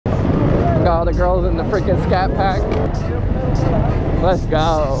all the girls in the freaking scat pack. Let's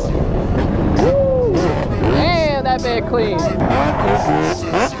go. Woo! Damn, that bit clean. I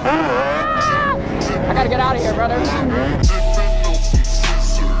gotta get out of here, brother.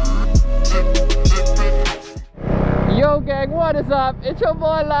 Yo gang, what is up? It's your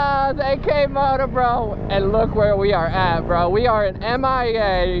boy Laz, aka MotoBroo, and look where we are at, bro. We are in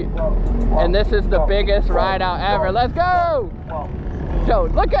MIA, and this is the biggest ride out ever. Let's go! Yo,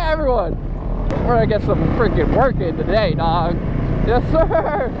 look at everyone. We're gonna get some freaking work in today, dog. Yes,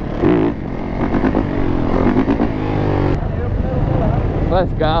 sir.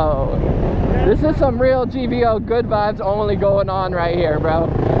 Let's go. This is some real GVO good vibes only going on right here, bro.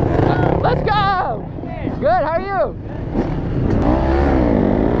 Let's go. Good, how are you?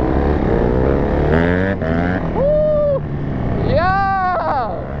 Woo!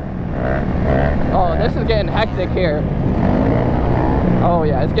 Yeah! Oh, this is getting hectic here. Oh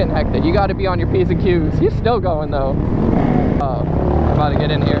yeah, it's getting hectic. You gotta be on your P's and Q's. He's still going though. Oh, I'm about to get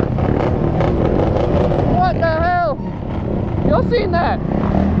in here. What the hell? Y'all seen that?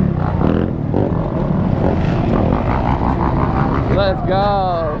 Let's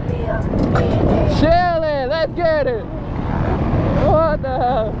go. Chillin', let's get it. What the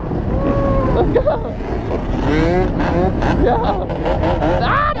hell? Let's go. Yeah.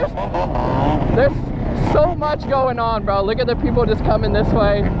 Ah, there's so much going on, bro. Look at the people just coming this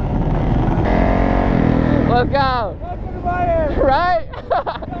way. Let's go. Right?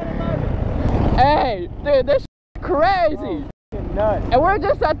 Hey, dude, this is crazy. And we're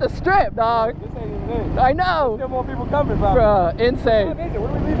just at the strip, dog. This ain't even it. I know. Still more people coming, bro. Bro, insane. What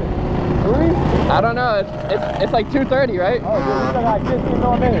are we leaving? I don't know. It's like 2:30, right? Oh, dude, we still got 15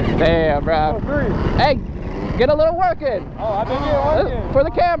 more minutes. Damn, bro. Oh, 3. Hey, get a little work in. Oh, I've been getting work in. For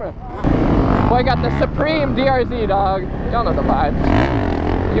the camera. Boy, I got the Supreme DRZ, dog. Y'all know the vibes.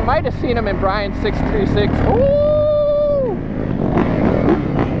 You might have seen him in Brian 636. Ooh!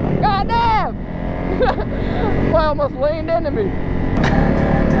 God damn! Boy, almost leaned into me.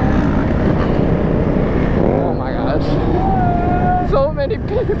 Oh my gosh. So many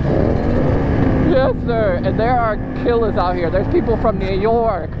people. Yes, sir. And there are killers out here. There's people from New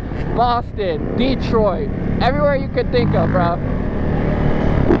York, Boston, Detroit, everywhere you could think of, bro.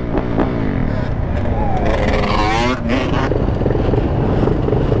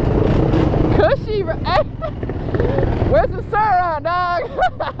 Cushy, bro. Hey. Where's the sir on, dog?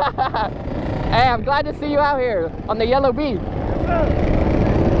 Hey, I'm glad to see you out here on the yellow beat.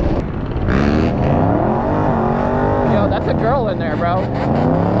 Yo, that's a girl in there, bro.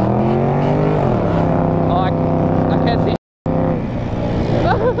 Oh, I can't see.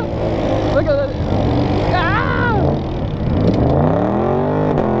 Look at this. Ah!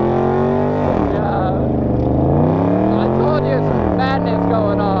 Yeah. I told you some madness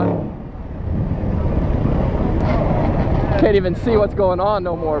going on. Can't even see what's going on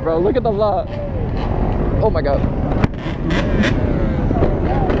no more, bro. Look at the lot. Oh my god.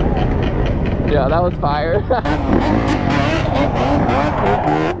 Yeah, that was fire.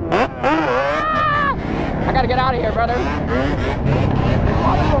 I gotta get out of here, brother.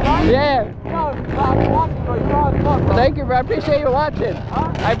 Yeah. Thank you, bro. I appreciate you watching.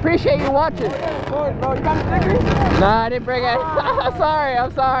 I appreciate you watching. Nah, I didn't bring it. Sorry,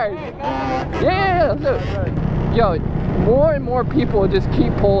 I'm sorry. Yeah. Yo, more and more people just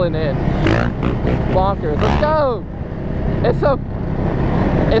keep pulling in. Bonkers. Let's go.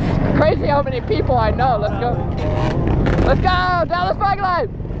 It's crazy how many people I know. Let's go. Let's go. Dallas Bike Life.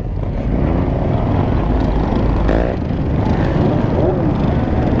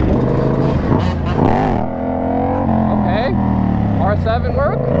 Okay. R7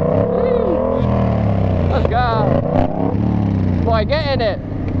 work. Let's go. Boy, get in it.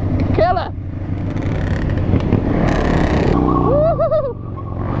 Killer.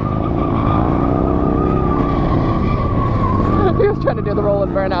 He was trying to do the roll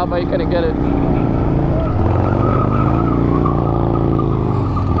and burn out, but he couldn't get it.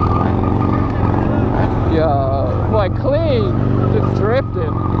 Yeah, boy, clean, just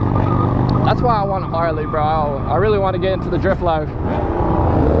drifting. That's why I want a Harley, bro. I really want to get into the drift life.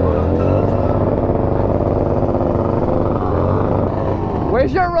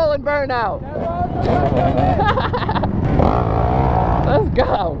 Where's your roll and burn out? Let's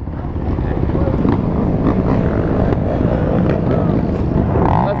go.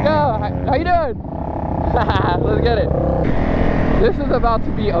 Let's go. How you doing? Let's get it. This is about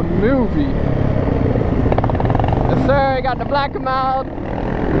to be a movie. Yes, sir. Got the black him out.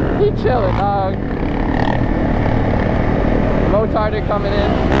 He chilling, dog. Motard coming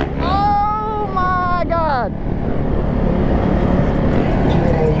in. Oh my god.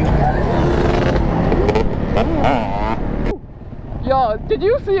 did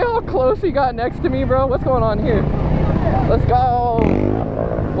you see how close he got next to me, bro? What's going on here? Let's go.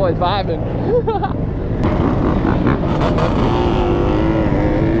 Boy's vibing.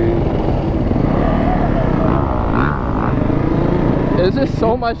 There's just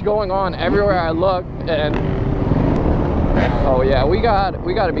so much going on everywhere I look, and oh yeah, we got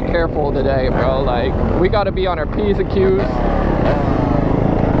to be careful today, bro. Like, we got to be on our P's and Q's,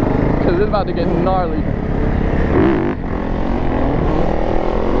 because it's about to get gnarly.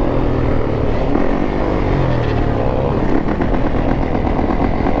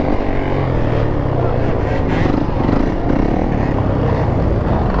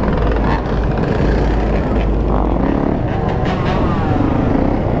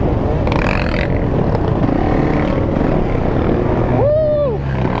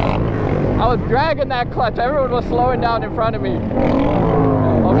 I was dragging that clutch. Everyone was slowing down in front of me.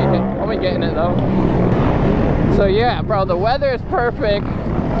 I'll be getting it though. So yeah, bro, the weather is perfect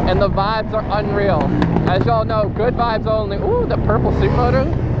and the vibes are unreal. As y'all know, good vibes only. Ooh, the purple Supermoto.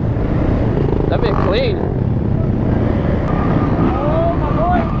 That been clean. Oh, my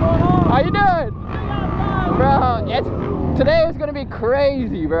boy, what's going on? How you doing? Bro, today is gonna be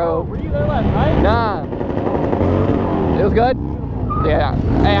crazy, bro. Were you there last night? Nah. It was good? Yeah.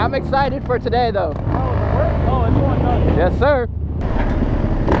 Hey, I'm excited for today though. Oh, it's going done. Yes, sir.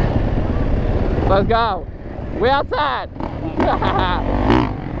 Let's go. We outside.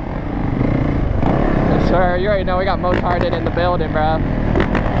 Yes, sir. You already know we got Motarded in the building, bro.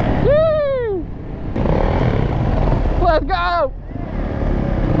 Woo! Let's go.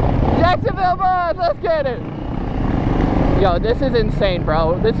 Jacksonville boys, let's get it. Yo, this is insane,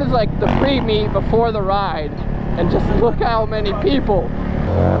 bro. This is like the pre-meet before the ride. And just look how many people.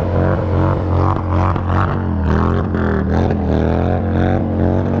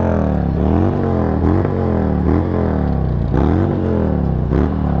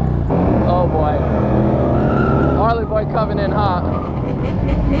 Oh boy. Harley boy coming in hot.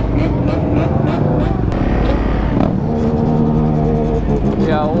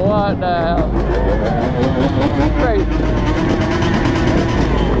 Yo, what the hell? Crazy.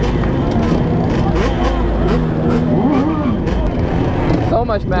 So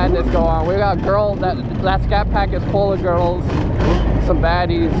much madness going on. We got girls, that scat pack is full of girls, some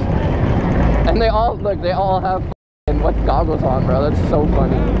baddies, and they all have what goggles on, bro. That's so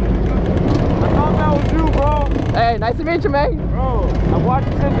funny. I thought that was you, bro. Hey, nice to meet you, man. Bro, I watched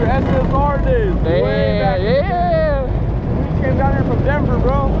you since your SSR days. Yeah. We just came down here from Denver,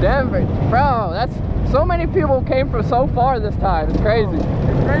 bro. Denver, bro. That's so many people came from so far this time. It's crazy.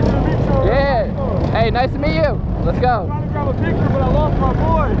 It's crazy to meet you. Yeah. Hey, nice to meet you. Let's go. I'm trying to grab a picture, but I lost my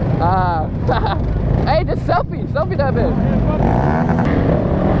boy. Hey, just selfie that bit.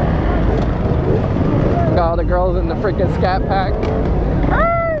 Got all the girls in the freaking scat pack.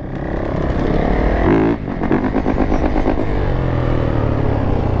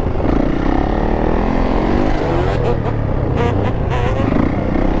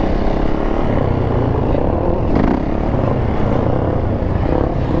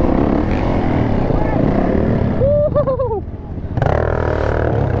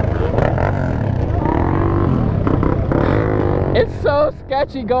 It's so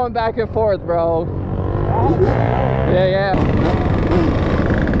sketchy going back and forth, bro. Yeah.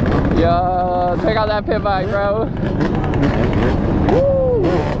 Yo, check out that pit bike, bro. Woo!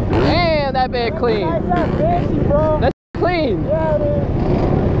 Damn, that bit clean. That's clean. Yeah, it is.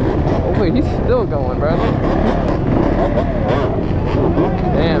 Oh wait, he's still going, bro.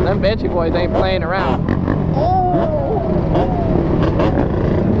 Damn, them benchy boys ain't playing around.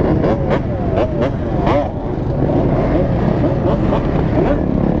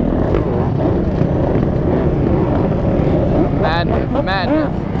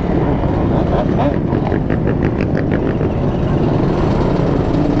 Madness.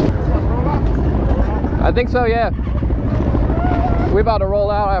 I think so, yeah. We about to roll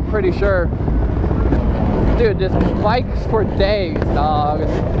out, I'm pretty sure. Dude, just bikes for days, dog.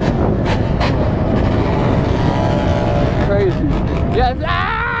 Crazy. Yes,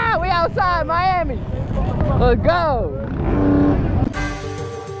 we outside Miami. Let's go.